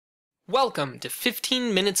Welcome to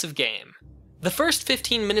 15 Minutes of Game. The first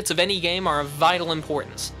 15 minutes of any game are of vital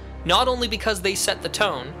importance, not only because they set the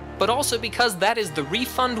tone, but also because that is the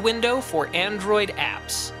refund window for Android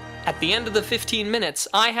apps. At the end of the 15 minutes,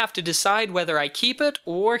 I have to decide whether I keep it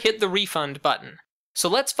or hit the refund button. So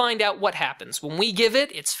let's find out what happens when we give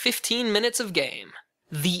it its 15 minutes of game.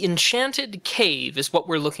 The Enchanted Cave is what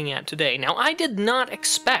we're looking at today. Now, I did not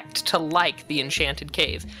expect to like the Enchanted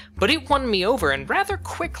Cave, but it won me over, and rather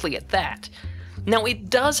quickly at that. Now, it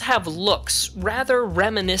does have looks rather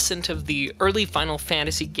reminiscent of the early Final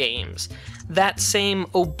Fantasy games. That same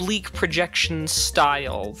oblique projection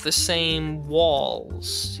style, the same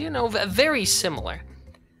walls, very similar.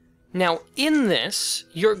 Now, in this,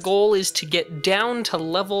 your goal is to get down to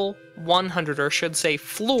level 100, or I should say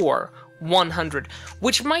floor 100,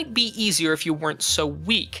 which might be easier if you weren't so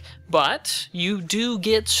weak, but you do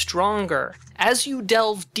get stronger. As you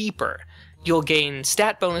delve deeper, you'll gain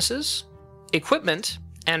stat bonuses, equipment,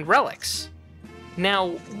 and relics. Now,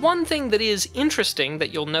 one thing that is interesting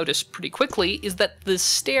that you'll notice pretty quickly is that the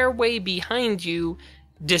stairway behind you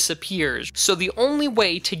disappears. So the only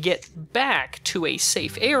way to get back to a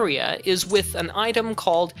safe area is with an item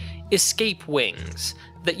called escape wings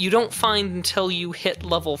that you don't find until you hit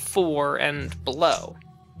level 4 and below.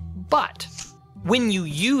 But when you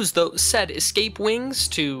use those said escape wings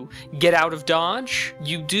to get out of dodge,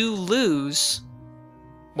 you do lose,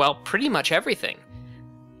 well, pretty much everything,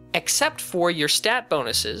 except for your stat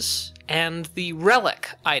bonuses and the relic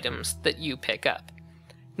items that you pick up.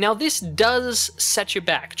 Now, this does set you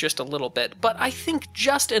back just a little bit, but I think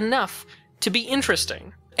just enough to be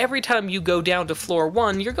interesting. Every time you go down to floor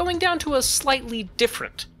 1, you're going down to a slightly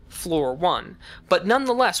different floor 1, but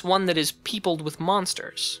nonetheless one that is peopled with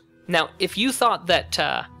monsters. Now, if you thought that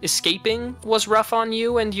escaping was rough on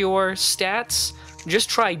you and your stats, just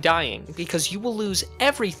try dying, because you will lose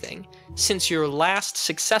everything since your last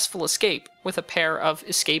successful escape with a pair of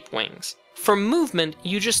escape wings. For movement,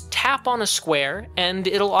 you just tap on a square and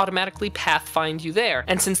it'll automatically pathfind you there.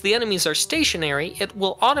 And since the enemies are stationary, it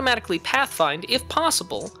will automatically pathfind, if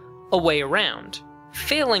possible, a way around.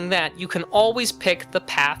 Failing that, you can always pick the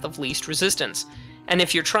path of least resistance. And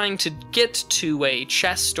if you're trying to get to a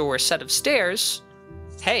chest or a set of stairs,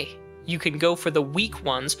 hey, you can go for the weak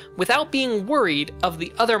ones without being worried of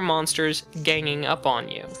the other monsters ganging up on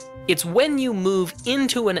you. It's when you move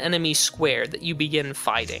into an enemy square that you begin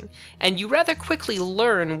fighting, and you rather quickly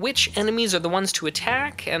learn which enemies are the ones to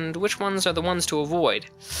attack and which ones are the ones to avoid.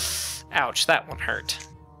 Ouch, that one hurt.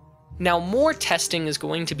 Now, more testing is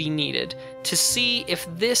going to be needed to see if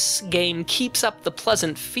this game keeps up the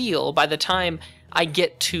pleasant feel by the time I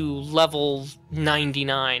get to level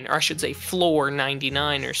 99, or I should say floor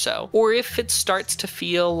 99 or so, or if it starts to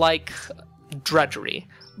feel like drudgery.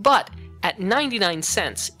 But at 99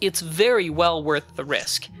 cents, it's very well worth the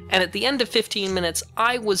risk, and at the end of 15 minutes,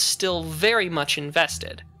 I was still very much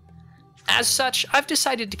invested. As such, I've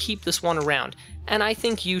decided to keep this one around, and I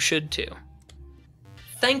think you should too.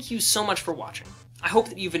 Thank you so much for watching. I hope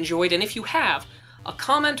that you've enjoyed, and if you have, a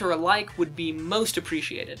comment or a like would be most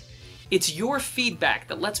appreciated. It's your feedback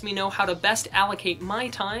that lets me know how to best allocate my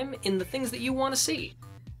time in the things that you want to see.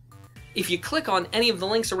 If you click on any of the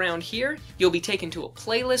links around here, you'll be taken to a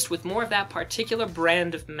playlist with more of that particular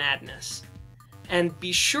brand of madness. And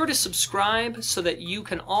be sure to subscribe so that you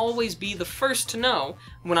can always be the first to know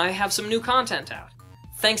when I have some new content out.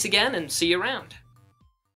 Thanks again, and see you around.